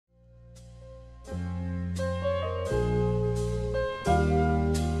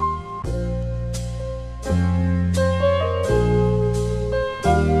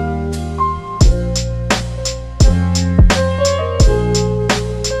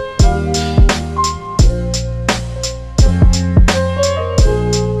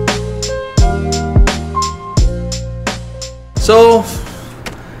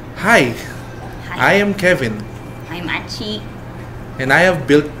I am Kevin. I'm Achie. And I have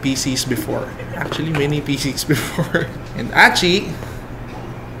built PCs before. Actually, many PCs before. And Achie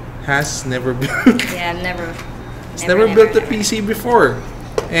has never built. Yeah, never built a PC before.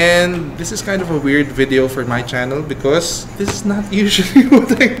 And this is kind of a weird video for my channel because this is not usually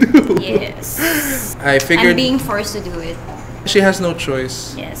what I do. Yes. I figured I'm being forced to do it. she has no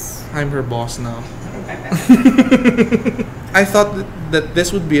choice. Yes. I'm her boss now. I thought that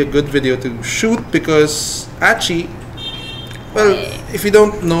this would be a good video to shoot because Achie, well, if you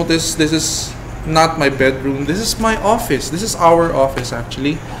don't notice, this is not my bedroom. This is my office. This is our office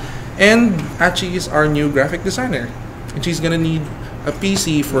actually. And Achie is our new graphic designer. And she's gonna need a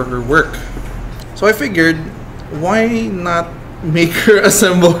PC for her work. So I figured, why not make her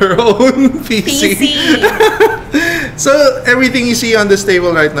assemble her own PC? So everything you see on this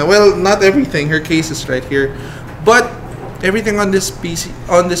table right now, well, not everything, her case is right here, but everything on this PC,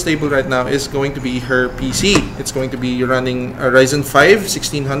 on this table right now is going to be her PC. It's going to be running a Ryzen 5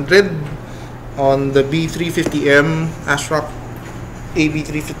 1600 on the B350M ASRock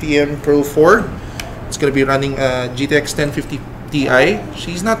AB350M Pro 4. It's going to be running a GTX 1050 Ti.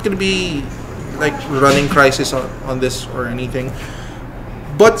 She's not going to be like running Crysis on this or anything.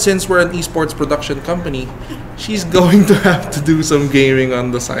 But since we're an esports production company, she's going to have to do some gaming on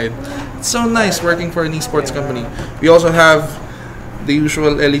the side. It's so nice working for an esports company. We also have the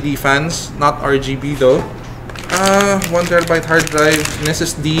usual LED fans, not RGB though. 1TB hard drive, an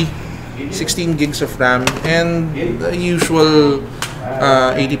SSD, 16 gigs of RAM, and the usual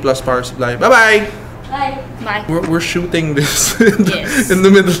 80 plus power supply. Bye bye! Bye. Bye. We're shooting this Yes. in the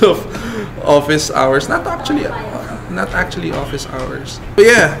middle of office hours. Not actually office hours. But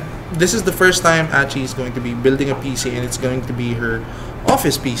yeah, this is the first time Achie is going to be building a PC, and it's going to be her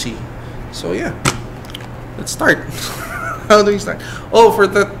office PC. So yeah, let's start. How do we start? Oh, for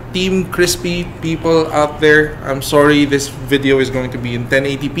the Team Crispy people out there, I'm sorry this video is going to be in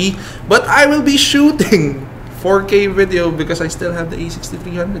 1080p, but I will be shooting 4K video because I still have the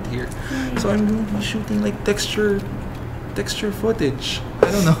A6300 here. So I'm going to be shooting like texture footage.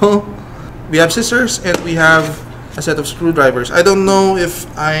 I don't know. We have scissors and we have a set of screwdrivers. I don't know if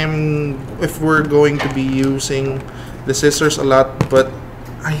we're going to be using the scissors a lot, but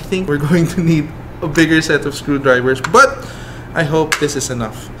I think we're going to need a bigger set of screwdrivers, but I hope this is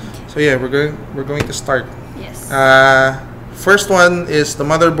enough. So yeah, we're going to start. Yes. First one is the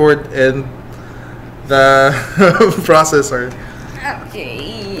motherboard and the processor.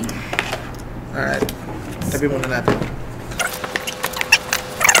 Okay. Alright. Tabi muna natin.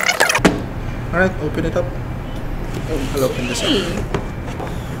 Alright, open it up. I'll open this up.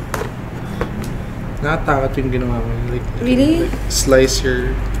 Nakatakot yung ginawa mo. Like, Really? like slice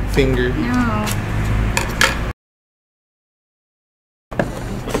your finger. No.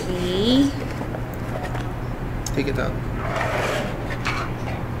 Okay. Take it out.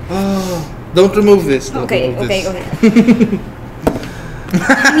 Oh, don't remove this. Don't Okay. remove this. Okay.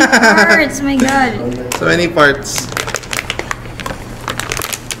 How many parts? My God. So many parts.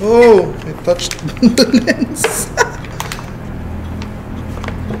 Oh, I touched the lens.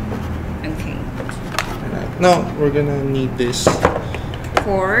 Okay. No, we're gonna need this.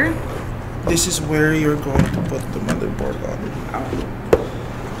 Four. This is where you're going to put the motherboard on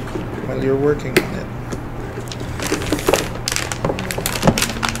while you're working on it.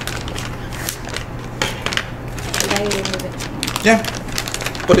 Should I remove it? Yeah,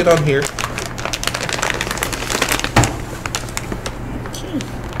 put it on here. Okay.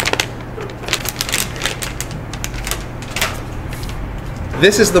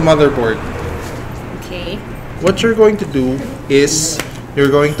 This is the motherboard. Okay. What you're going to do is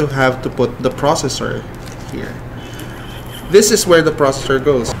you're going to have to put the processor here. This is where the processor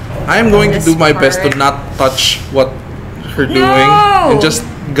goes. I'm going to do my best to not touch what her doing and just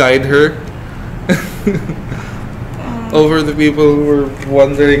guide her. Over the people who were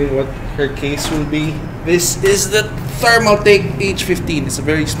wondering what her case will be. This is the Thermaltake H15. It's a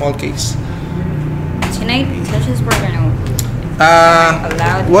very small case. Can I touch this board or no?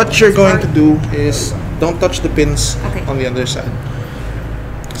 What you're going to do is don't touch the pins on the other side.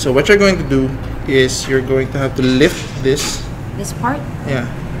 So what you're going to do is you're going to have to lift this. This part? Yeah,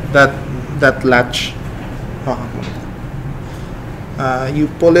 that latch. You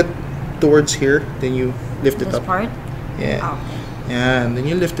pull it towards here, then you lift it up. This part? Yeah. Oh. Yeah, and then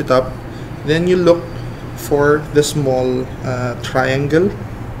you lift it up. Then you look for the small triangle.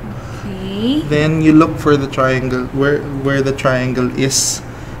 Okay. Then you look for the triangle where the triangle is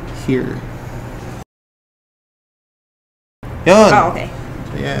here. Yun. Oh, okay.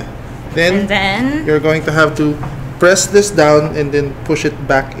 So, yeah. Then, And then you're going to have to press this down and then push it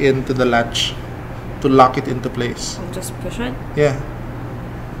back into the latch. to lock it into place. I'll just push it. Yeah.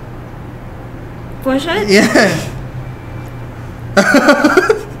 Push it? Yeah.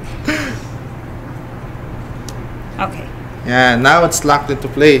 Okay. Yeah, now it's locked into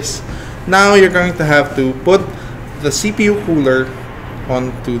place. Now you're going to have to put the CPU cooler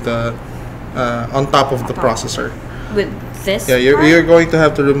onto the on top of the processor. With this? Yeah, part? you're going to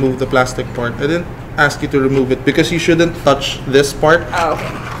have to remove the plastic part. I didn't ask you to remove it because you shouldn't touch this part. Oh,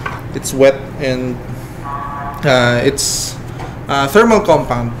 okay. It's wet and it's thermal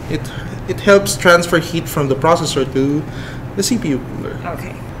compound. It helps transfer heat from the processor to the CPU cooler.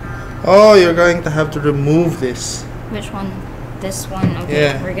 Okay. Oh, you're going to have to remove this. Which one? This one? Okay.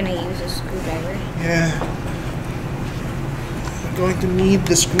 Yeah. We're gonna use a screwdriver. Yeah. You're going to need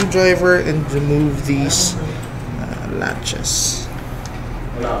the screwdriver and remove these latches.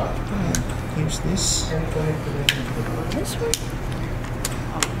 Use this. This one?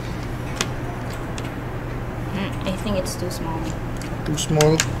 I think it's too small. Too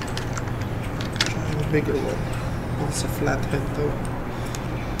small. Try the bigger one. It's a flat head though.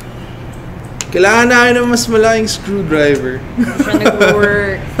 Kailangan namin ng mas malaking screwdriver. Siya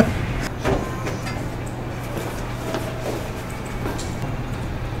nag-work.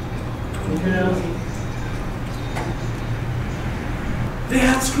 They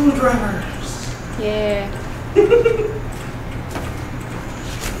have screwdrivers! Yeah.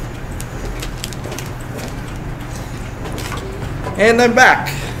 And I'm back!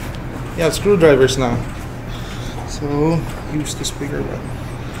 You have screwdrivers now. So, use this bigger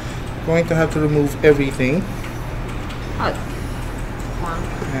one. Going to have to remove everything. Oh.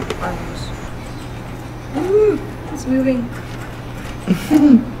 Yeah. Arms. Ooh, it's moving.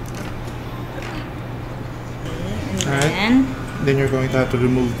 And Alright. Then you're going to have to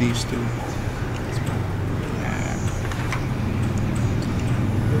remove these two.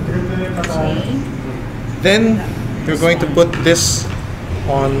 okay. Then you're going to put this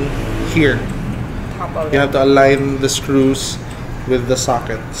on here. Top of You it. have to align the screws with the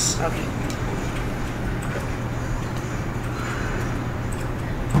sockets. Okay.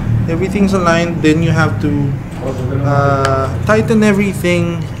 Everything's aligned, then you have to tighten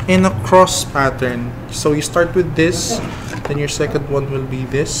everything in a cross pattern. So you start with this, then your second one will be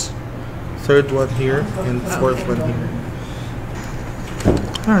this, third one here, and fourth one here.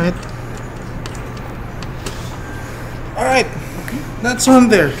 Alright. Alright, that's on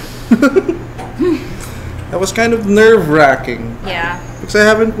there. That was kind of nerve-wracking Yeah. because I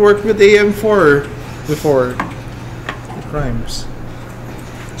haven't worked with AM4 before. It rhymes.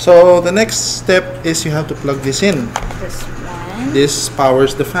 So the next step is you have to plug this in. This one. This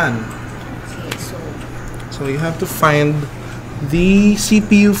powers the fan. Okay, So you have to find the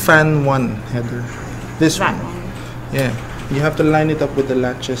CPU fan 1 header. This that one. one. Yeah. You have to line it up with the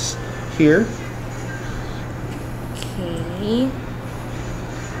latches here. Okay.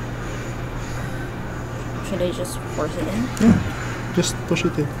 Should I just force it in? Yeah. Just push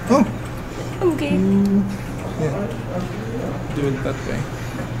it in. Oh. Okay. Yeah. Do it that way.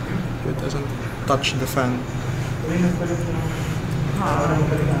 So it doesn't touch the fan.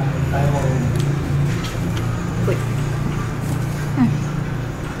 Wait.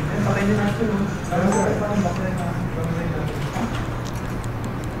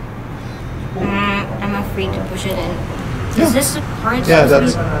 I'm afraid to push it in. Is this the part? Yeah,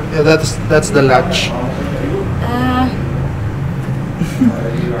 supposed that's the latch. to be-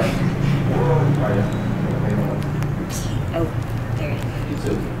 Oh, there it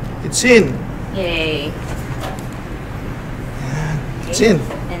is. It's in. Yay. It's in.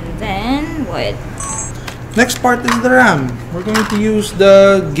 And then what? Next part is the RAM. We're going to use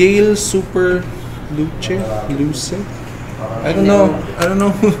the Gale Super Luce. I don't know. I don't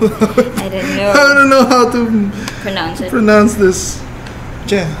know I don't know how to pronounce it. pronounce this.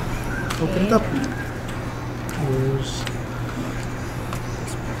 Yeah. Open it up. Where's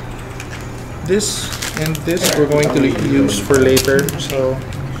this and this we're going to use for later. So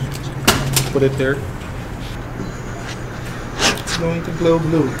put it there. It's going to glow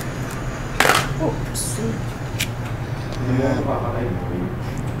blue. Oops.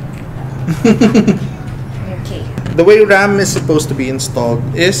 Okay. The way RAM is supposed to be installed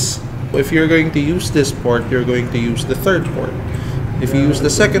is, if you're going to use this port, you're going to use the third port. If you use the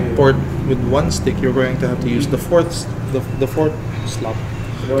second port with one stick, you're going to have to use the fourth slot.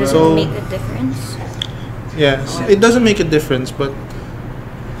 Does So- it make a difference? Yes, it doesn't make a difference, but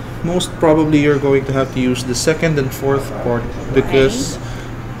most probably you're going to have to use the second and fourth port because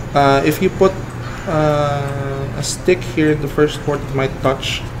if you put a stick here in the first port, it might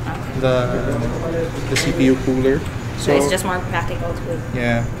touch the CPU cooler. So it's just more practical to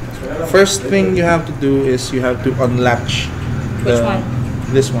yeah. First thing you have to do is you have to unlatch Which one?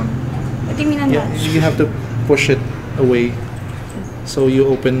 this one. What do you mean on Yeah, that? you have to push it away. So you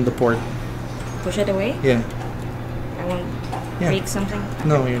open the port. Push it away? Yeah. I won't Yeah. break something.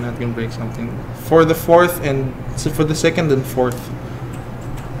 No, you're not gonna break something. For the fourth and so for the second and fourth.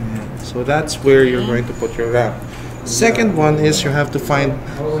 Yeah. So that's where you're going to put your wrap. Second one is you have to find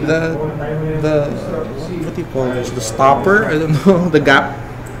the what do you call this? The stopper? I don't know. The gap.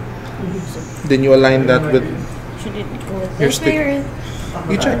 Then you align that with. Should it go Your this way or?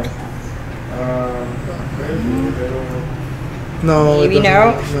 You check. No, Maybe it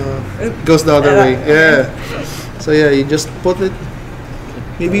doesn't. No, it goes the other way. Yeah. So yeah, you just put it.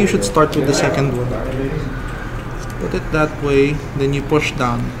 Maybe you should start with the second one. Put it that way, then you push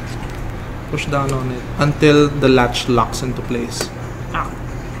down. Push down on it until the latch locks into place. Oh,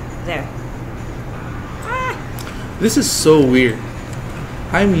 there. This is so weird.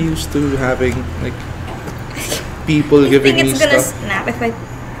 I'm used to having like people I giving think me it's gonna stuff. snap if I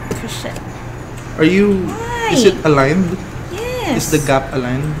push it. Are you? Why? Is it aligned? Yes. Is the gap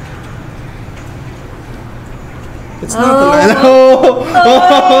aligned? It's not Oh. aligned.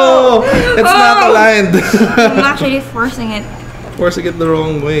 Oh, it's not Oh. aligned. I'm actually forcing it. Forcing it the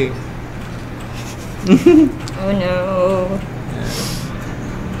wrong way. Oh no.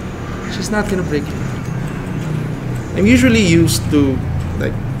 She's not gonna break it. I'm usually used to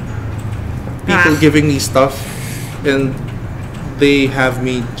like people giving me stuff and they have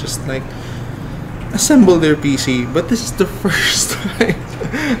me just like assemble their PC, but this is the first time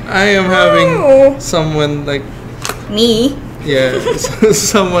I am having someone like Me?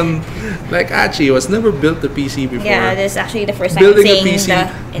 someone like Achie who has never built a PC before. Yeah, this is actually the first time Building a I'm PC saying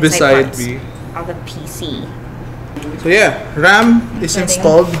the inside beside parts me. of the PC. So yeah, RAM is Sweating.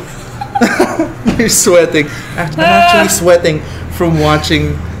 installed. You're sweating. I'm actually sweating from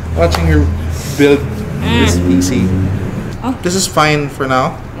watching her build this PC. Oh. This is fine for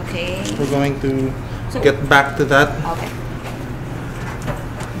now. Okay. We're going to So- get back to that. Okay.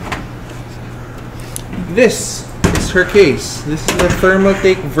 This is her case. This is the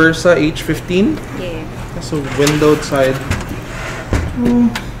Thermaltake Versa H15. Yeah. That's a windowed side. Oh,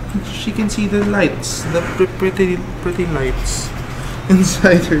 she can see the lights, the pretty lights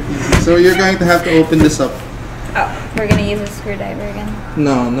inside her TV. So you're going to have to open this up. Oh, we're gonna use a screwdriver again.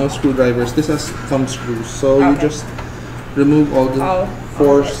 No screwdrivers. This has thumb screws. So you Okay. just remove all the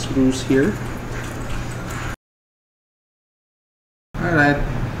four okay. screws here. Alright.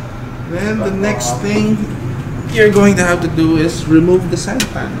 Then the next thing you're going to have to do is remove the side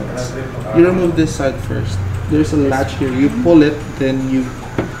panels. You remove this side first. There's a latch here. You pull it, then you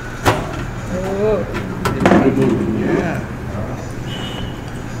Oh. remove it. Yeah.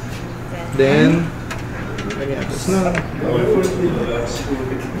 Then yeah, it's not. I'm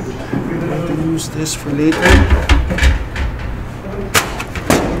going to use this for later.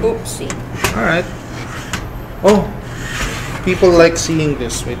 Oopsie. Alright. Oh, people like seeing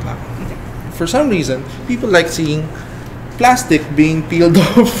this. Wait lang. For some reason, people like seeing plastic being peeled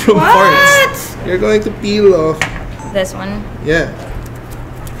off from parts. You're going to peel off. This one. Yeah.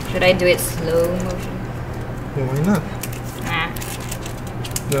 Should I do it slow motion? Well, why not? Nah.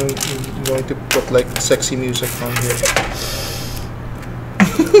 Now I'm going to put like sexy music on here.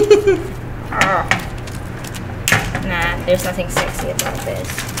 Ah. Nah, there's nothing sexy about this.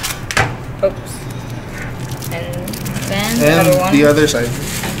 Oops. And then the other one. And the other side.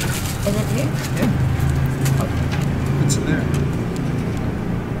 Is it here? It's there.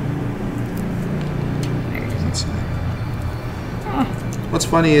 Where is it? It's there. Oh, What's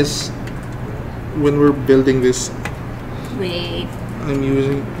funny is when we're building this, wait. I'm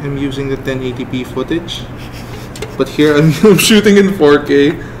using the 1080p footage, but here I'm shooting in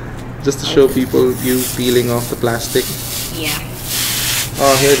 4K just to show people you peeling off the plastic. Yeah.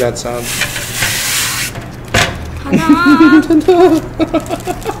 Oh, hear that sound.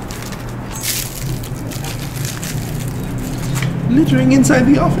 Littering inside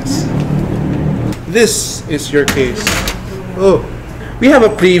the office. This is your case. Oh, we have a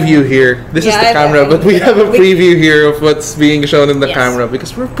preview here. This is the Yeah, camera, but we have a preview here of what's being shown in the Yes. camera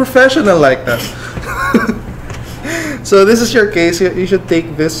because we're professional like that. So this is your case. You should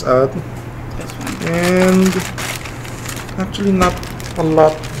take this out. This one. And actually not a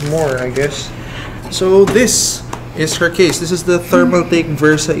lot more, I guess. So this is her case. This is the Thermaltake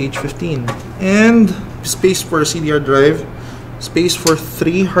Versa H15. And space for a CDR drive. Space for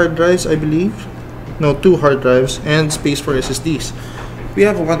 3 hard drives, I believe. No, 2 hard drives. And space for SSDs. we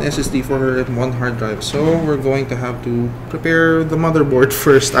have one SSD for her and one hard drive, so we're going to have to prepare the motherboard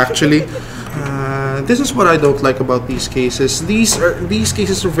first. Actually, this is what I don't like about these cases. These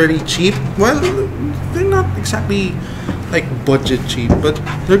cases are very cheap. Well, they're not exactly like budget cheap, but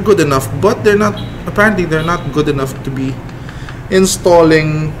they're good enough. But they're not. Apparently, they're not good enough to be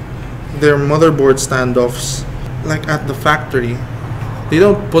installing their motherboard standoffs like at the factory. They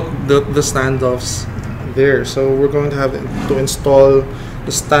don't put the standoffs there, so we're going to have to install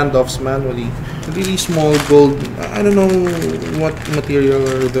the standoffs manually. Really small gold, I don't know what material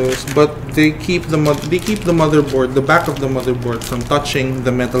are those, but they keep the motherboard, the back of the motherboard, from touching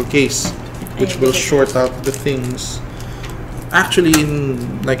the metal case, which will short out the things. Actually,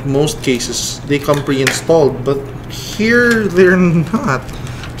 in like most cases, they come pre-installed, but here they're not.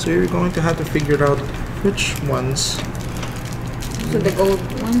 So you're going to have to figure out which ones. So the gold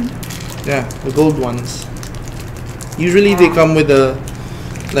one? Yeah, the gold ones. Usually they come with a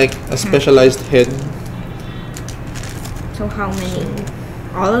specialized head. So how many?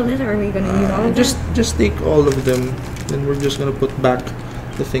 All of it? Are we gonna use all of them? Just take all of them. Then we're just gonna put back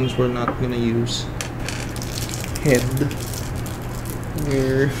the things we're not gonna use. Head.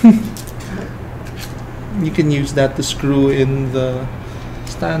 Where you can use that to screw in the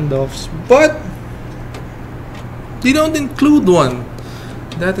standoffs, but they don't include one.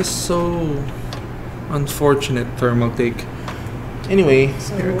 That is so unfortunate, Thermaltake. Anyway,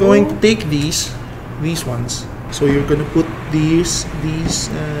 So you're going to take these ones. So you're gonna put these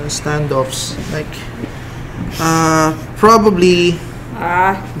standoffs like probably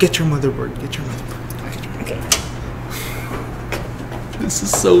get your motherboard. Okay. This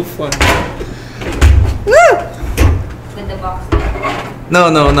is so fun. With the box. No,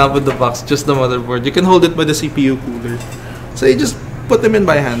 not with the box, just the motherboard. You can hold it by the CPU cooler. So you just put them in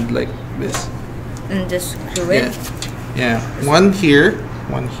by hand like this. And just screw it. Yeah. One here.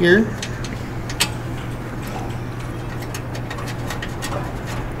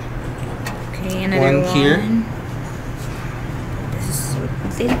 Okay, another One here. This is so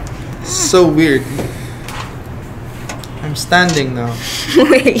thin. So weird. I'm standing now.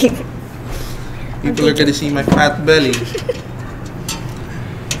 Wait. People are gonna see my fat belly.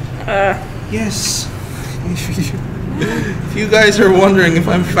 Yes. If you guys are wondering if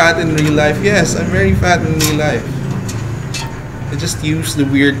I'm fat in real life, yes, I'm very fat in real life. I just use the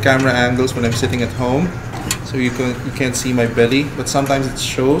weird camera angles when I'm sitting at home, so you can't see my belly, but sometimes it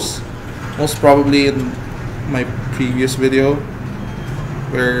shows. Most probably in my previous video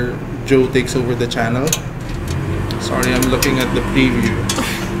where Joe takes over the channel. Sorry, I'm looking at the preview.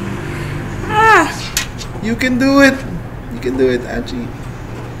 You can do it! You can do it, Achie.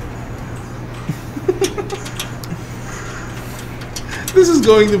 This is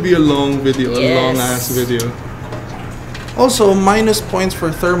going to be a long video, a long ass video. Also, minus points for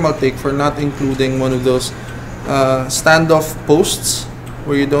Thermaltake for not including one of those standoff posts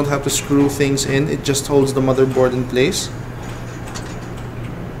where you don't have to screw things in, it just holds the motherboard in place.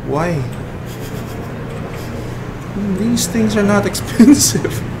 Why? These things are not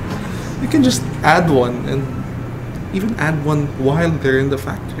expensive. You can just add one, and even add one while they're in the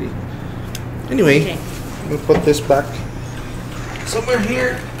factory. Anyway, we'll put this back somewhere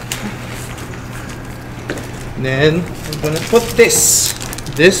here. And then I'm gonna put this.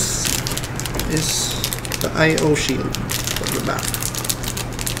 This is the I/O shield for the back.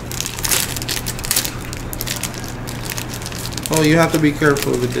 Oh, you have to be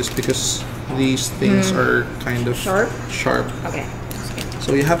careful with this because these things are kind of sharp. Okay.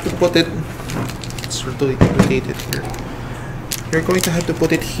 So you have to put it. Let's rotate it here. You're going to have to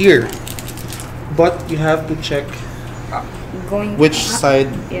put it here, but you have to check which side.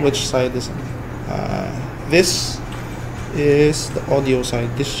 Yeah. Which side is it? This is the audio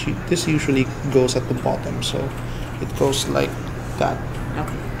side. This usually goes at the bottom, so it goes like that.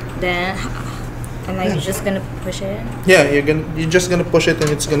 Okay. Then, am I just gonna push it in? Yeah, you're just gonna push it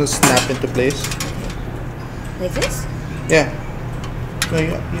and it's gonna snap into place. Like this? Yeah. No,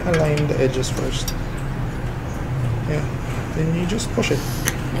 you align the edges first. Yeah. Then you just push it.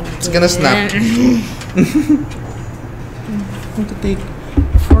 It's gonna snap. I'm going to take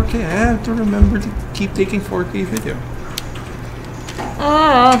 4K. I have to remember to keep taking 4K video.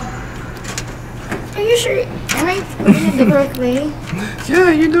 Oh. Are you sure? Am I doing it the correct way?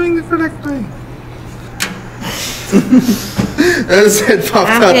 Yeah, you're doing the correct way. As it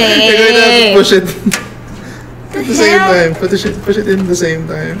popped out. You're going to have to push it at the same time. Push it in the same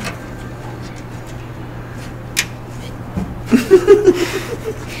time.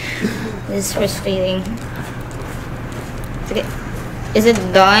 This is frustrating. Okay. Is it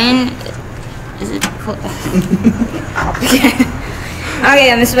done? Is it cool? Okay. Okay,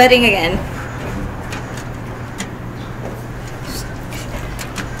 I'm sweating again.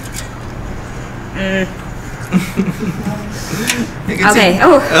 Okay.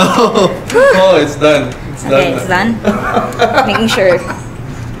 Oh. Oh, it's done. It's done. Okay, it's done. Making sure.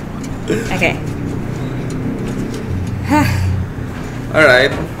 Okay. All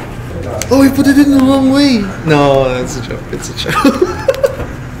right. Oh, we put it in the wrong way. No, that's a joke. It's a joke.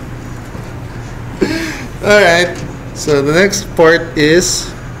 All right. So the next part is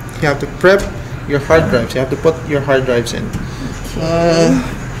you have to prep your hard drives. You have to put your hard drives in. You're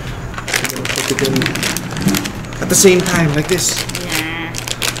gonna put it in at the same time, like this.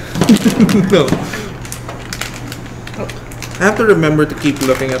 No. I have to remember to keep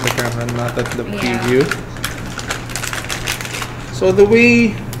looking at the camera, not at the preview. So the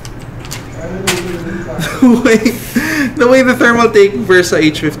way the thermal take Versa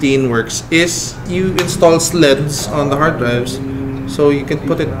H15 works is you install sleds on the hard drives, so you can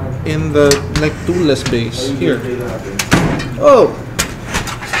put it in the like toolless base here. Oh,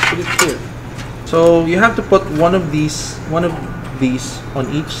 put it here. So you have to put one of these on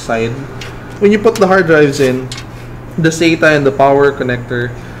each side. When you put the hard drives in, the SATA and the power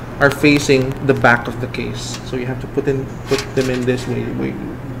connector are facing the back of the case. So you have to put them in this way.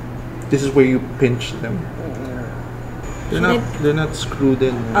 This is where you pinch them. They're not screwed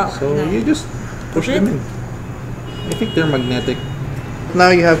in. So you just push them in. I think they're magnetic. Now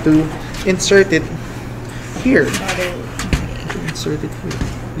you have to insert it here. Insert it here.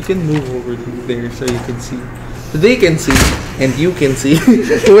 You can move over there so you can see. They can see and you can see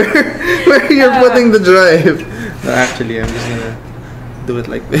where you're putting the drive. No, actually, I'm just gonna do it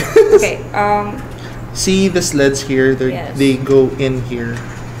like this. Okay. See the sleds here? They go in here.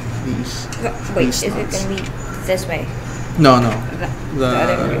 Wait, is it gonna be this way? No.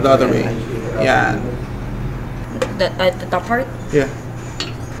 The other way. Yeah. The top part? Yeah.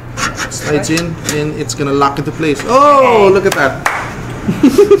 Slides in and it's gonna lock into place. Oh, look at that.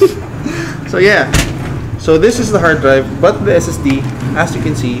 So yeah. So this is the hard drive, but the SSD, as you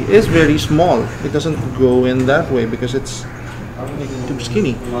can see, is very small. It doesn't go in that way because it's too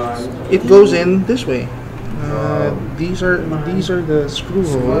skinny. It goes in this way. These are the screw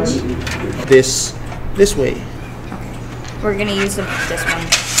holes. This way. We're gonna use this one.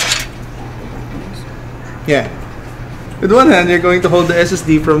 Yeah. With one hand, you're going to hold the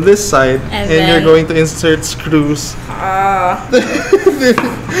SSD from this side, and you're going to insert screws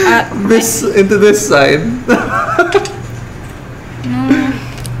into this side.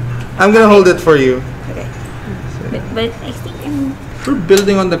 I'm gonna hold it for you. Okay. But I think we're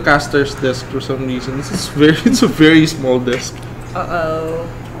building on the caster's desk for some reason. It's a very small desk.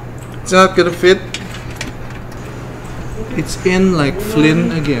 It's not gonna fit. It's in like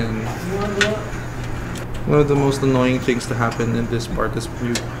Flynn again. One of the most annoying things to happen in this part is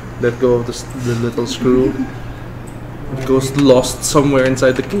you let go of the little screw. It goes lost somewhere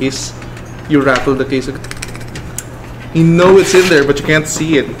inside the case. You rattle the case. You know it's in there, but you can't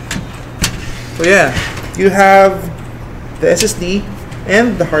see it. So yeah, you have the SSD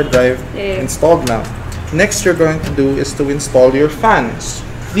and the hard drive installed now. Next you're going to do is to install your fans.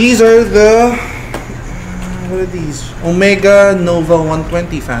 These are the what are these? Omega Nova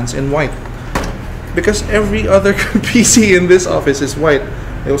 120 fans in white. Because every other PC in this office is white,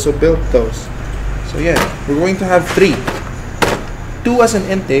 I also built those. So yeah, we're going to have 3. 2 as an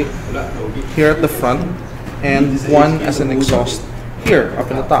intake here at the front, and 1 as an exhaust here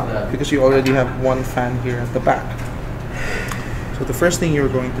up in the top, because you already have 1 fan here at the back. So the first thing you're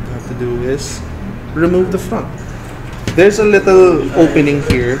going to have to do is remove the front. There's a little opening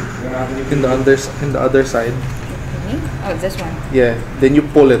here in the other side. Oh, this one. Yeah, then you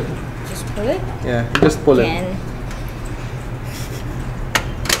pull it. Just pull it? Yeah, just pull it.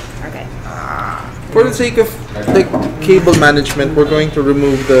 Okay. For the sake of like cable management, we're going to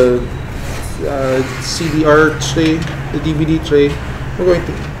remove the CDR tray, the DVD tray.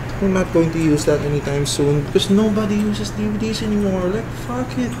 We're not going to use that anytime soon because nobody uses DVDs anymore. Like fuck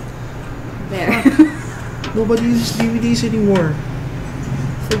it. There. Nobody uses DVDs anymore.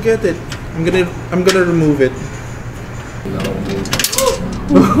 Forget it. I'm gonna remove it.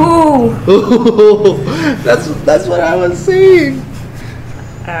 Oh, that's what I was saying.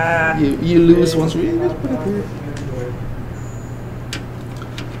 You lose one screw. Just put it there.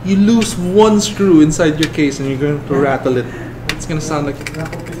 You lose one screw inside your case and you're going to rattle it. It's gonna sound like,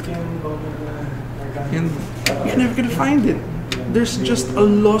 and you're never gonna find it. There's just a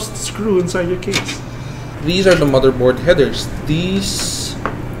lost screw inside your case. These are the motherboard headers. These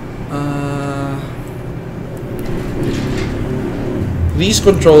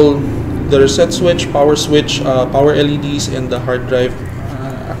control the reset switch, power LEDs, and the hard drive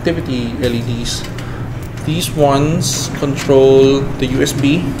activity LEDs. These ones control the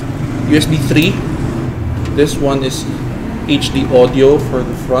USB 3. This one is HD audio for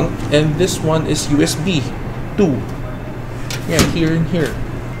the front, and this one is USB 2. Yeah, here and here.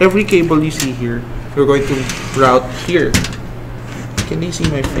 Every cable you see here, we're going to route here. Can you see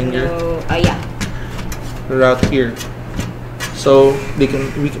my finger? Yeah. Route here, so we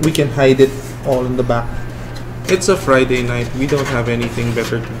can hide it all in the back. It's a Friday night. We don't have anything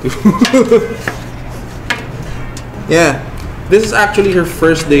better to do. Yeah, this is actually her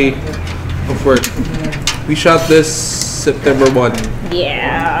first day of work. We shot this September 1.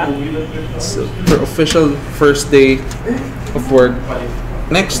 Yeah. So her official first day of work.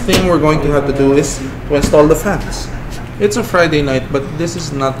 Next thing we're going to have to do is to install the fans. It's a Friday night, but this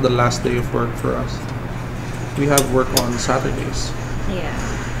is not the last day of work for us. We have work on Saturdays. Yeah.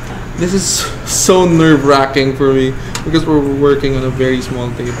 This is so nerve-wracking for me because we're working on a very small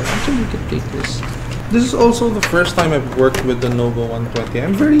table. Actually, you can take this. This is also the first time I've worked with the Nova 120.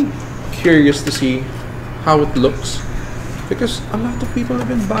 I'm very curious to see how it looks because a lot of people have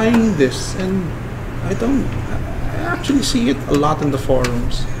been buying this, and I actually see it a lot in the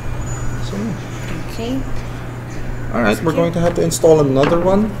forums. So, Okay. all right, we're going to have to install another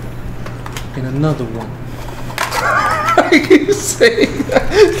one and another one. I keep saying that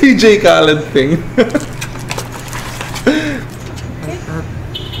TJ Khaled thing.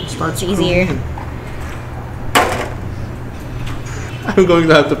 It's easier. I'm going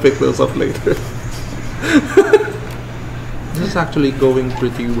to have to pick those up later. This is actually going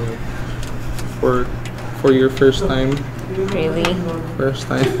pretty well for your first time. Really? First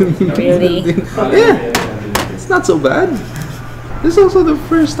time. Really? Yeah, it's not so bad. This is also the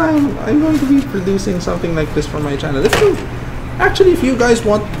first time I'm going to be producing something like this for my channel. If you guys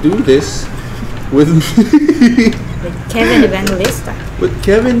want to do this with me, With Kevin Evangelista. with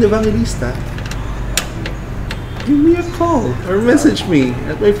Kevin Evangelista, give me a call or message me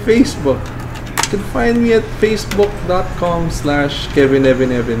at my Facebook. You can find me at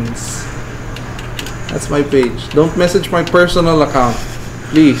facebook.com/KevinEvanEvans. That's my page. Don't message my personal account,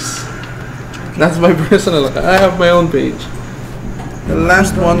 please. That's my personal account. I have my own page. The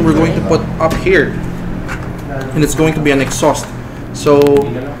last one we're going to put up here, and it's going to be an exhaust. So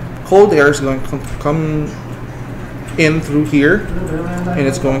cold air is going to come in through here, and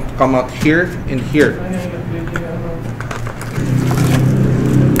it's going to come out here and here.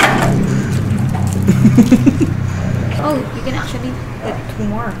 Oh, you can actually put 2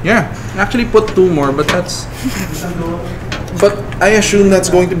 more. Yeah, actually put 2 more, but that's. But I assume that's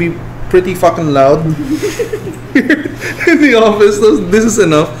going to be pretty fucking loud in the office. This is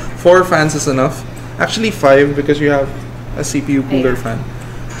enough. 4 fans is enough. Actually 5 because you have a CPU cooler fan.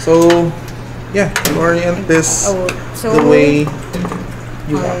 So yeah, you orient this So the way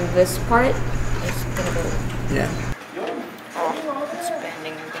you on want. this part, it's gonna go. Yeah. Oh, it's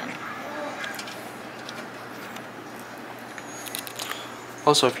bending again.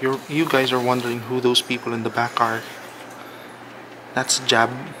 Also, if you guys are wondering who those people in the back are, that's Jab.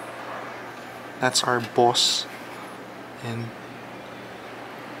 That's our boss. And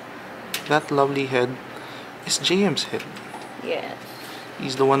that lovely head is JM's head. Yes.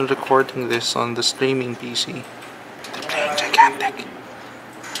 He's the one recording this on the streaming PC. They're playing Gigantic.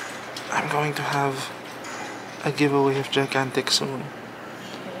 I'm going to have a giveaway of Gigantic soon.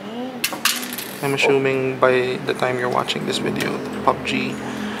 I'm assuming by the time you're watching this video, the PUBG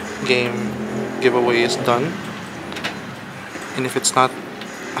game giveaway is done. And if it's not,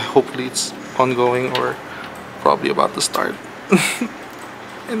 hopefully it's ongoing or probably about to start.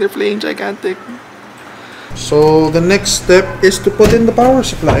 And they're playing Gigantic. So the next step is to put in the power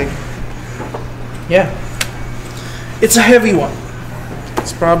supply. Yeah. It's a heavy one.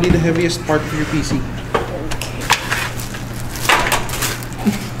 It's probably the heaviest part of your PC.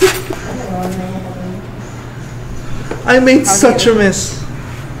 I made such a mess.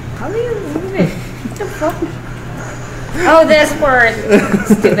 How do you move it? What the fuck? Oh, this part.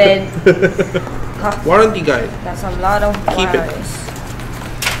 Stupid. Warranty guide. That's a lot of Keep it. wires.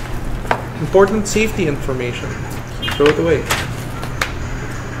 Important safety information. Throw it away.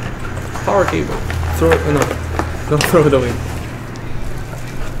 Power cable. Throw it. No, don't throw it away.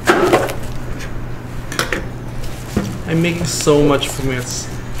 I'm making so much mess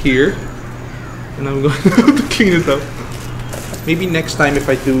here, and I'm going to have to clean it up. Maybe next time if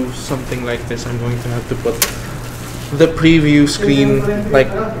I do something like this, I'm going to have to put the preview screen like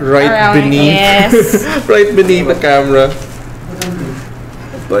right Around, beneath, yes. right beneath the camera.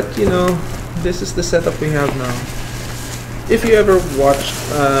 But you know, this is the setup we have now. If you ever watched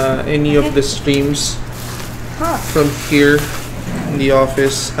any of the streams from here, in the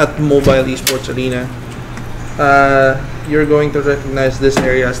office at Mobile Esports Arena, you're going to recognize this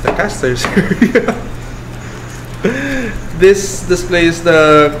area as the casters area. This displays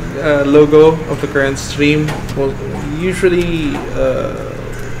the logo of the current stream. Well, usually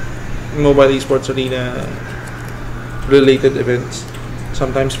Mobile Esports Arena related events,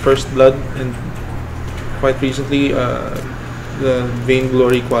 sometimes First Blood, and quite recently the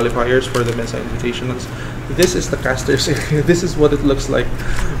Vainglory qualifiers for the Mensa Invitationals. This is the casters area. This is what it looks like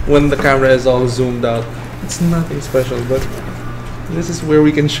when the camera is all zoomed out. It's nothing special, but this is where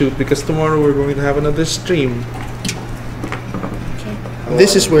we can shoot because tomorrow we're going to have another stream. Okay.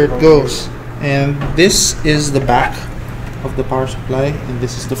 This is where it goes, and this is the back of the power supply, and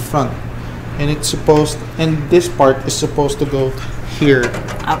this is the front, and it's supposed, and this part is supposed to go here.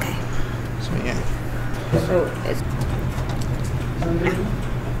 Okay. So yeah. So it's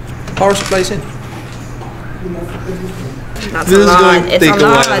Power supply's in. not This a is lot. going to It's take a a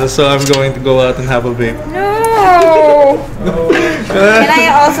lot. while, so I'm going to go out and have a vape. No. Can I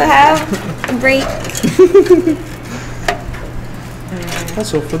also have a break?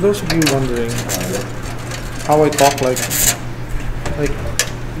 Also, for those of you wondering how I talk like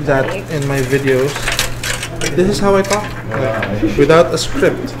that in my videos, this is how I talk, like, without a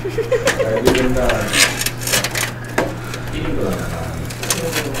script.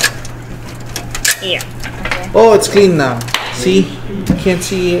 Yeah. Okay. Oh, it's clean now. See? You can't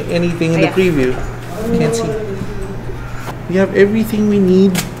see anything in the preview. Can't see. We have everything we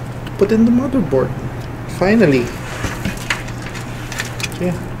need to put in the motherboard. Finally. So,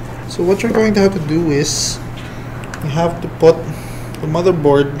 yeah. So what you're going to have to do is you have to put the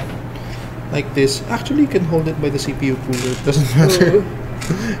motherboard like this. Actually, you can hold it by the CPU cooler. It doesn't matter.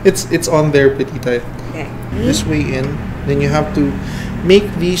 It's on there pretty tight. Okay. This way in. Then you have to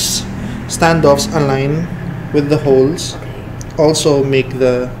make these standoffs align with the holes. Also make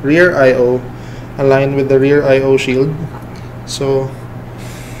the rear I/O align with the rear I/O shield. So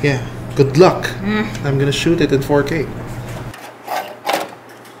yeah, good luck. I'm gonna shoot it in 4K.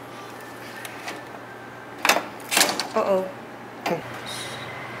 Uh-oh. Okay,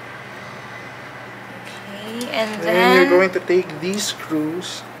 and And then you're going to take these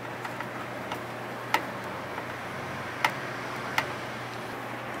screws.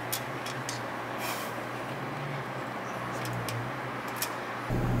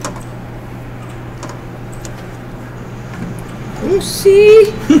 oh,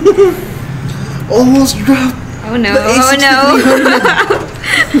 see. Almost dropped. Oh no! The Oh no!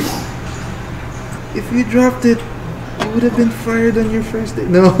 If you dropped it, you would have been fired on your first day.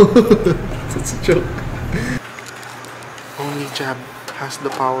 No, it's a joke. Only Jab has the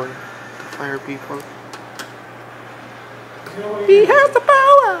power to fire people. He has the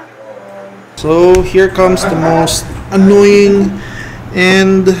power! So here comes the most annoying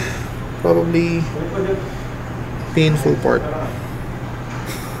and probably painful part.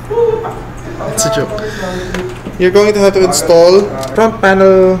 It's a joke. You're going to have to install front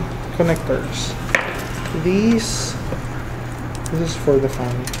panel connectors. This is for the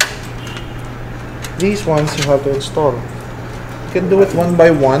fan. These ones you have to install. You can do it one by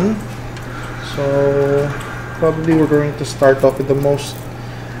one. So probably we're going to start off with the most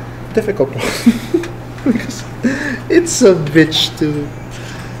difficult one because it's a bitch to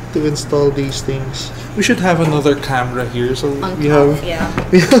install these things. We should have another camera here, so we have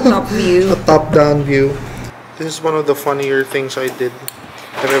Top view. a top-down view. This is one of the funnier things I've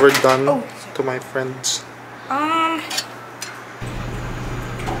ever done to my friends.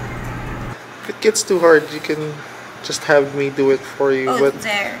 If it gets too hard, you can just have me do it for you, but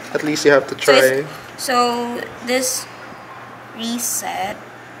there. at least you have to try. So this reset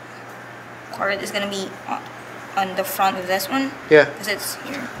cord is gonna be on the front of this one. Yeah. Because it's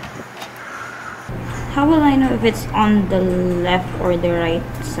here. How will I know if it's on the left or the right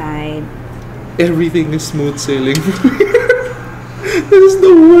side? Everything is smooth sailing. This is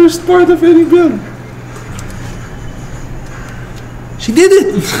the worst part of any build. She did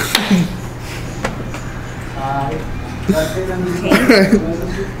it!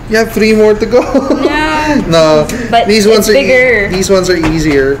 You have 3 more to go. No. No, But these ones it's are bigger. these ones are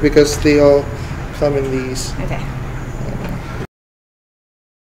easier because they all come in these. Okay.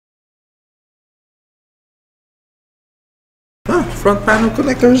 Ah, front panel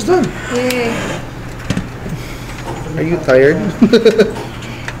connector is done. Yay. Are you tired?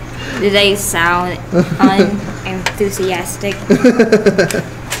 Did I sound unenthusiastic?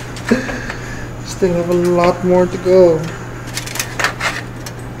 Still have a lot more to go.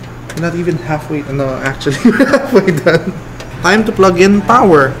 We're not even halfway. No, actually, we're halfway done. Time to plug in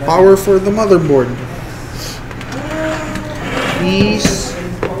power. Power for the motherboard. These,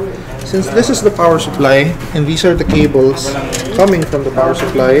 since this is the power supply and these are the cables coming from the power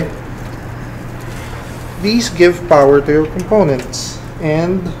supply, these give power to your components.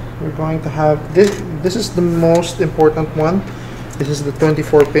 And we're going to have this is the most important one. This is the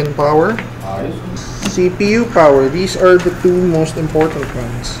 24-pin power. CPU power. These are the two most important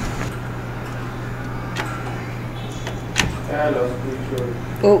ones.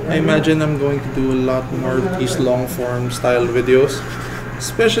 Oh. I imagine I'm going to do a lot more of these long form style videos,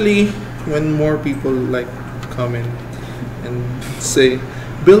 especially when more people like come in and say,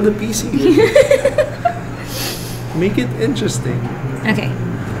 build a PC. Make it interesting. Okay.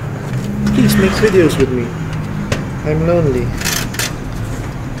 Please make videos with me. I'm lonely.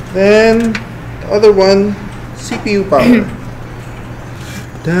 Then the other one, CPU power.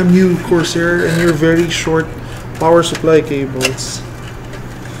 Damn you, Corsair, and your very short power supply cables.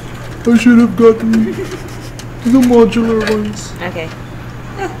 I should have gotten the modular ones. Okay.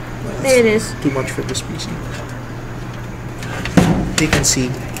 Oh, there it is. Too much for this PC. They can see.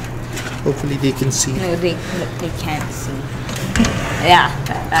 Hopefully they can see. No, they can't see. Yeah,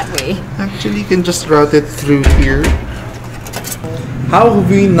 that way. Actually, you can just route it through here. How have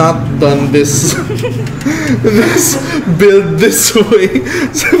we not done this this build this way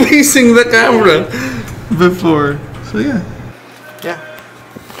facing the camera before? So yeah.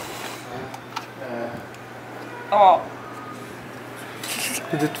 Oh.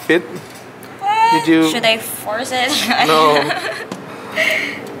 Did it fit? Did you? Should I force it? No.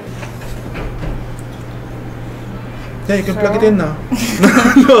 Yeah, you can plug it in now.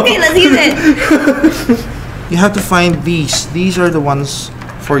 No. Okay, let's use it. You have to find these. These are the ones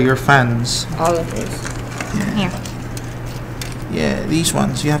for your fans. All of this. Here. Yeah, these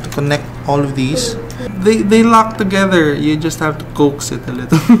ones. You have to connect all of these. They lock together. You just have to coax it a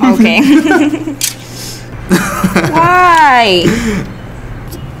little. Okay. Why?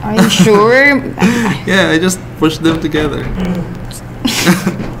 Are you sure? Yeah, I just push them together.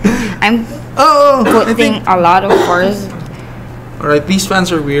 I'm Oh, putting a lot of force. Alright, these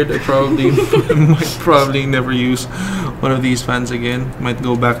fans are weird. I probably might probably never use one of these fans again. Might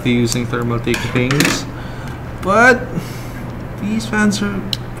go back to using thermal take things. But these fans are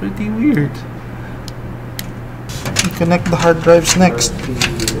pretty weird. Connect the hard drives next.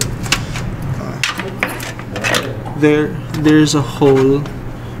 There's a hole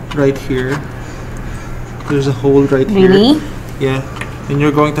right here. There's a hole right Really? here. Yeah. And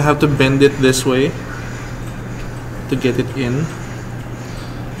you're going to have to bend it this way to get it in.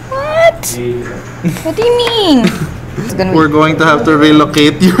 What? What do you mean? We're going to have to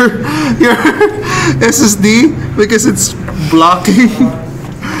relocate your SSD because it's blocking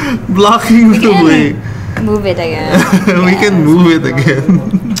the way. Move it again. We can move it again.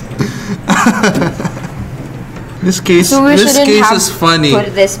 This case is funny.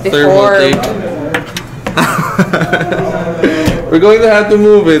 Put this Thermal before. take. We're going to have to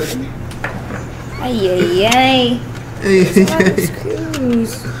move it. Ay, ay, ay.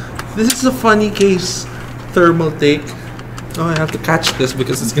 Screws. This is a funny case. Thermal take. Oh, I have to catch this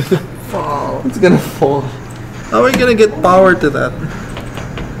because it's gonna Fall. It's gonna fall. How are we gonna get power to that?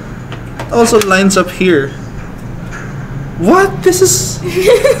 It also lines up here. What? This is...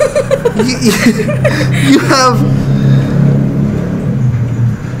 you have...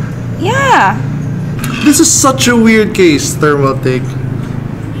 Yeah. This is such a weird case, thermal take.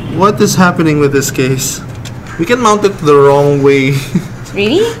 What is happening with this case? We can mount it the wrong way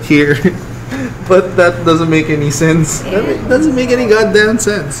Really? here. But that doesn't make any sense. Yeah. That doesn't make any goddamn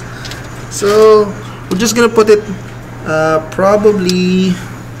sense. So, we're just gonna put it probably...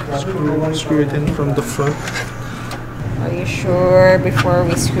 Screw it in from the front. Are you sure before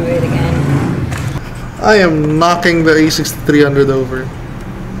we screw it again? I am knocking the A6300 over.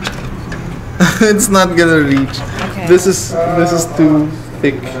 It's not gonna reach. Okay. This is too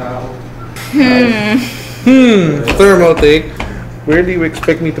thick. Thermal take. Where do you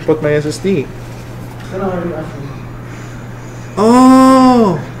expect me to put my SSD?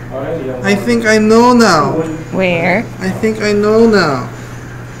 Oh, I think I know now. Where? I think I know now.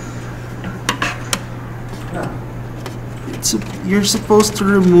 You're supposed to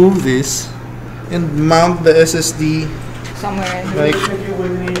remove this and mount the SSD Somewhere like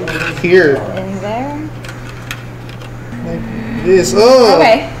here, in there? like this. Oh,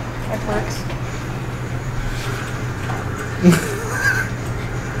 Okay. That works.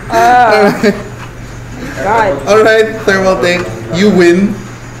 God. all right, thermal tank. You win.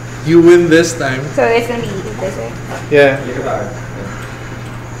 You win this time. So it's gonna be this way? Yeah.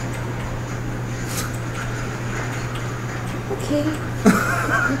 Okay.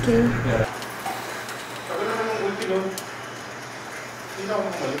 Okay.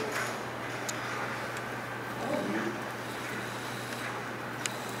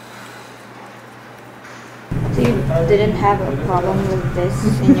 So you didn't have a problem with this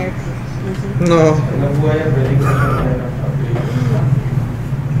in your PC? No.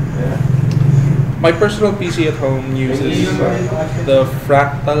 My personal PC at home uses the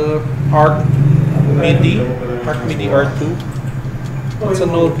Fractal Arc MIDI R2. It's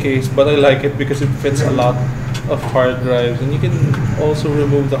an old case, but I like it because it fits a lot of hard drives, and you can also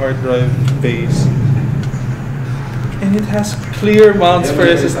remove the hard drive base. And it has clear mounts for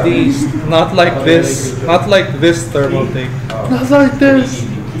SSDs, not like this thermal thing. Not like this.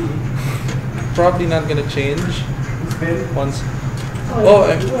 Probably not gonna change once. Oh,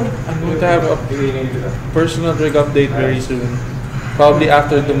 I'm going to have a personal rig update very soon. Probably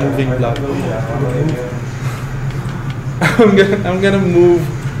after the moving vlog. I'm gonna move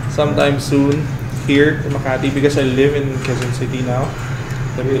sometime soon here to Makati because I live in Quezon City now.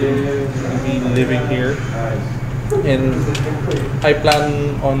 I'm gonna be living here, and I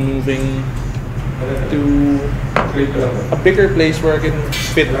plan on moving to a bigger place where I can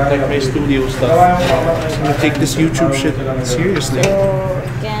fit like my studio stuff. I'm gonna take this YouTube shit seriously.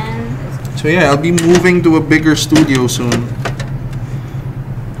 So yeah, I'll be moving to a bigger studio soon.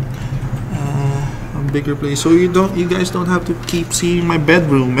 A bigger place, so you guys don't have to keep seeing my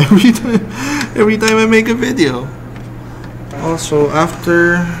bedroom every time I make a video. Also,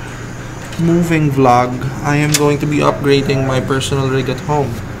 after moving vlog, I am going to be upgrading my personal rig at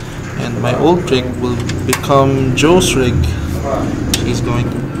home. And my old rig will become Joe's rig. She's going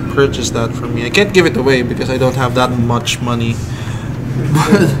to purchase that from me. I can't give it away because I don't have that much money.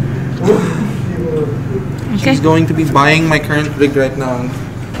 But she's going to be buying my current rig right now.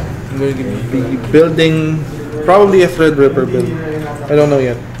 I'm going to be building probably a Threadripper build. I don't know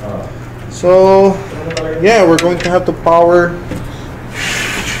yet. So yeah, we're going to have to power.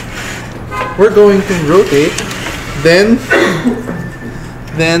 We're going to rotate, then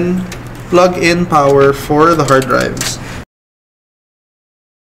plug in power for the hard drives.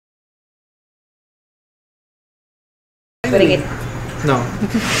 Putting it? No.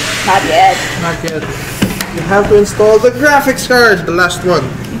 Not yet. Not yet. You have to install the graphics card, the last one.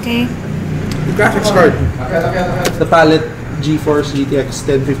 Okay. The graphics card. The Palette GeForce GTX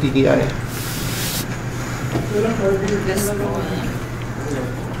 1050 Ti. This one.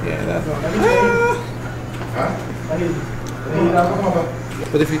 Yeah, that one.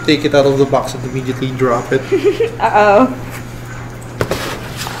 But if you take it out of the box and immediately drop it. Uh-oh.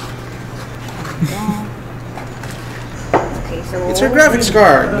 Okay, so It's our graphics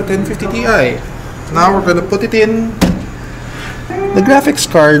card, the 1050 Ti. Now we're gonna put it in. The graphics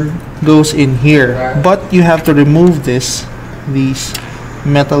card goes in here, but you have to remove these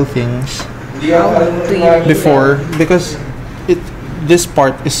metal things before, because this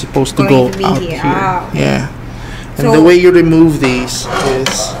part is supposed to go out here. Yeah. And So the way you remove these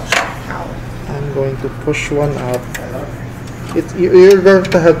is, I'm going to push one out. You're going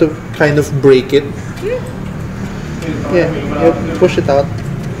to have to kind of break it. Yeah, you push it out.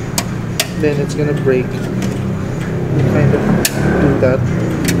 Then it's gonna break. You kind of do that.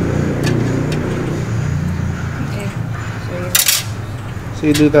 Okay. So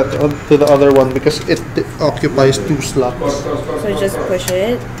you do that to the other one because it occupies 2 slots. So just push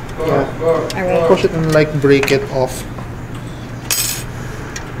it. Yeah. Alright. Push it and like break it off.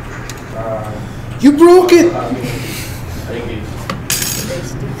 You broke it!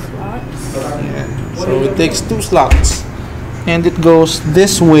 Yeah. So it takes 2 slots. And it goes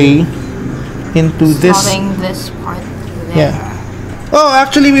this way into this. Slotting this part there. Yeah. Oh,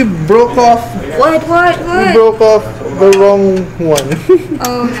 actually we broke off. What? We broke off the wrong one.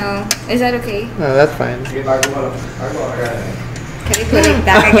 Oh no. Is that okay? No, that's fine. Can we put it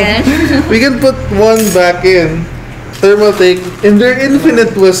back again? We can put one back in. Thermal take in their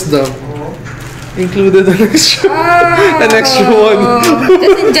infinite wisdom. Included an extra, an extra one.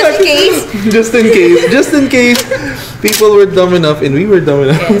 Just in case. Just in case people were dumb enough, and we were dumb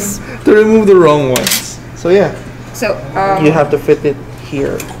enough, Yes. to remove the wrong ones. So yeah, So you have to fit it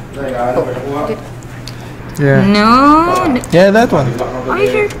here. Yeah. No. Yeah, that one. Are you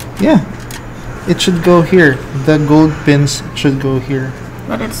sure? Yeah, it should go here. The gold pins should go here.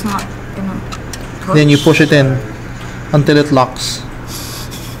 But it's not gonna push. Then you push it in until it locks.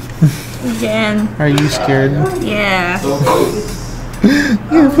 Again. Are you scared? Yeah.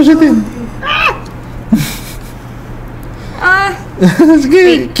 Yeah, push it in. That's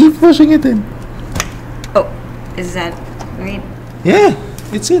good. Wait. Keep pushing it in. Oh, is that right? Yeah,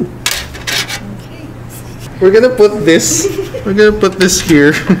 it's in. Okay. We're gonna put this. We're gonna put this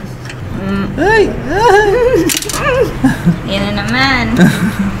here. Hey! Yan na naman.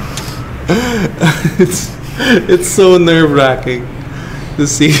 It's so nerve-wracking to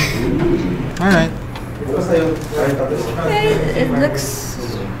see. Alright. It looks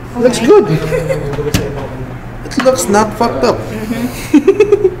Good. It looks not fucked up.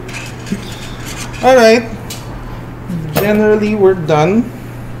 Alright. Generally, we're done.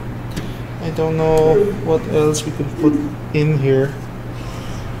 I don't know what else we could put in here.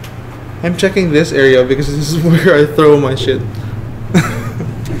 I'm checking this area because this is where I throw my shit.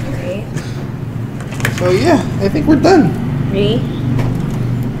 Okay. So yeah, I think we're done. Really?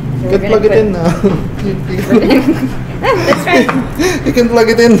 You can plug it in now. That's right. You can plug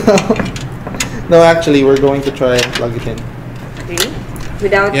it in now. No, actually, we're going to try and plug it in. Really?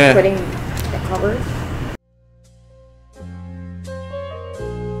 Without putting the cover?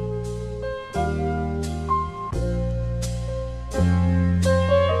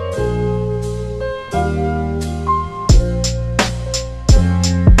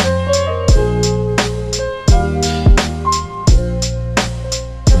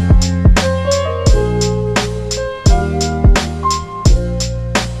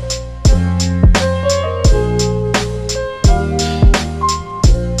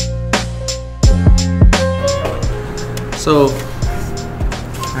 So,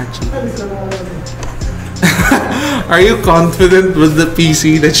 Achie, are you confident with the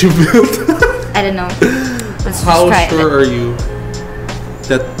PC that you built? I don't know. Let's How just try sure are you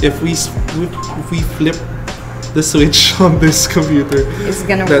that if we flip the switch on this computer, it's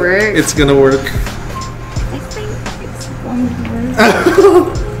gonna work? It's gonna work. I think it's going to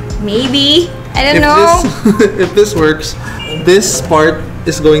work. Maybe. I don't know. If this works, this part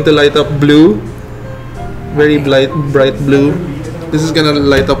is going to light up blue. Very bright blue. This is gonna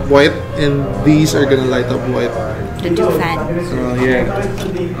light up white, and these are gonna light up white. The two fans. So here.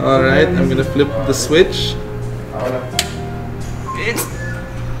 Alright, I'm gonna flip the switch.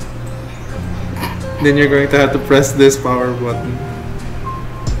 Then you're going to have to press this power button.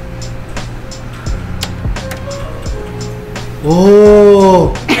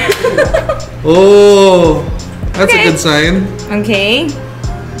 Oh! Oh! That's a good sign. Okay.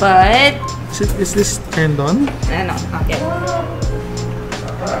 But Is this turned on? no, not yet.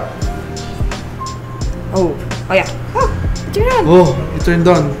 Oh yeah. Oh, it turned on. Oh, it turned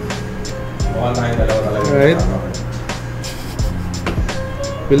on. Alright.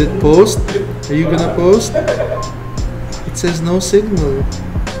 Will it post? Are you gonna post? It says no signal.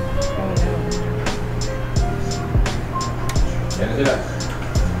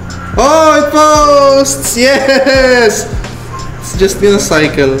 Oh, it posts! Yes! It's just gonna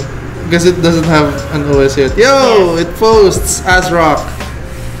cycle. Because it doesn't have an OS yet. Yo, it posts as rock.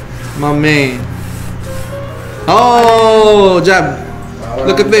 My man. Oh, Jab.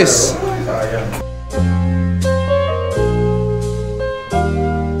 Look at this.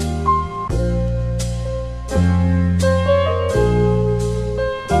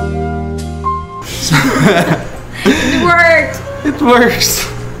 It worked. It works.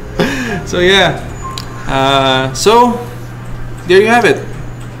 So yeah. So there you have it.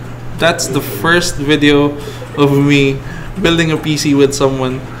 That's the first video of me building a PC with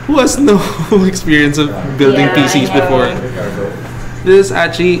someone who has no experience of building PCs before. This is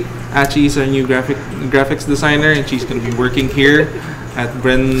Achie. Achie is our new graphics designer, and she's going to be working here at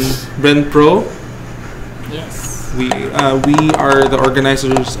Bren Pro. Yes. We are the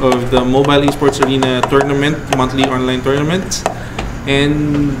organizers of the Mobile Esports Arena tournament, monthly online tournament.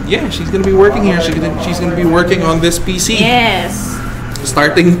 And yeah, she's going to be working here. She's going to be working on this PC. Yes.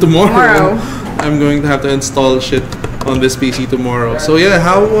 Starting tomorrow. I'm going to have to install shit on this PC tomorrow. So yeah,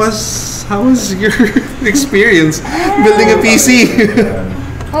 how was your experience building a PC?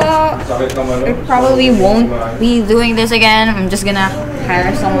 Well, I probably won't be doing this again. I'm just gonna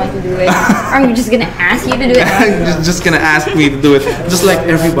hire someone to do it. Or I'm just gonna ask you to do it. just gonna ask me to do it, just like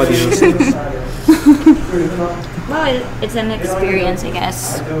everybody else. Well, it's an experience, I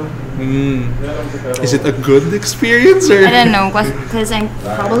guess. Is it a good experience or? I don't know, because I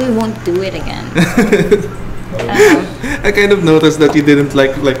probably won't do it again. I kind of noticed that you didn't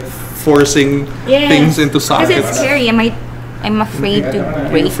like forcing things into sockets. Because it's scary. I'm afraid to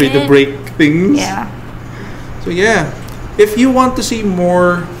break Afraid to break things. Yeah. So yeah, if you want to see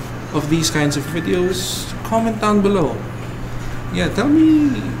more of these kinds of videos, comment down below. Yeah, tell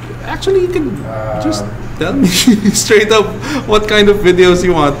me. Actually, you can just tell me straight up what kind of videos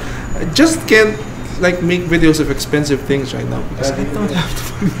you want. I just can't make videos of expensive things right now because I don't have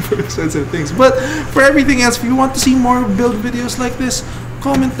the money for expensive things. But for everything else, if you want to see more build videos like this,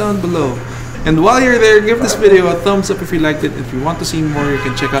 comment down below. And while you're there, give this video a thumbs up if you liked it. If you want to see more, you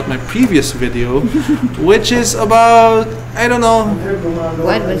can check out my previous video, which is about, I don't know.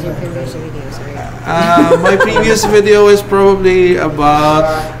 What was your previous video? Sorry. My previous video is probably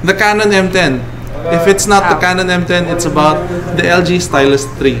about the Canon M10. If it's not the Canon M10, it's about the LG Stylus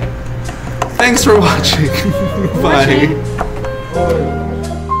 3. Thanks for watching. Bye.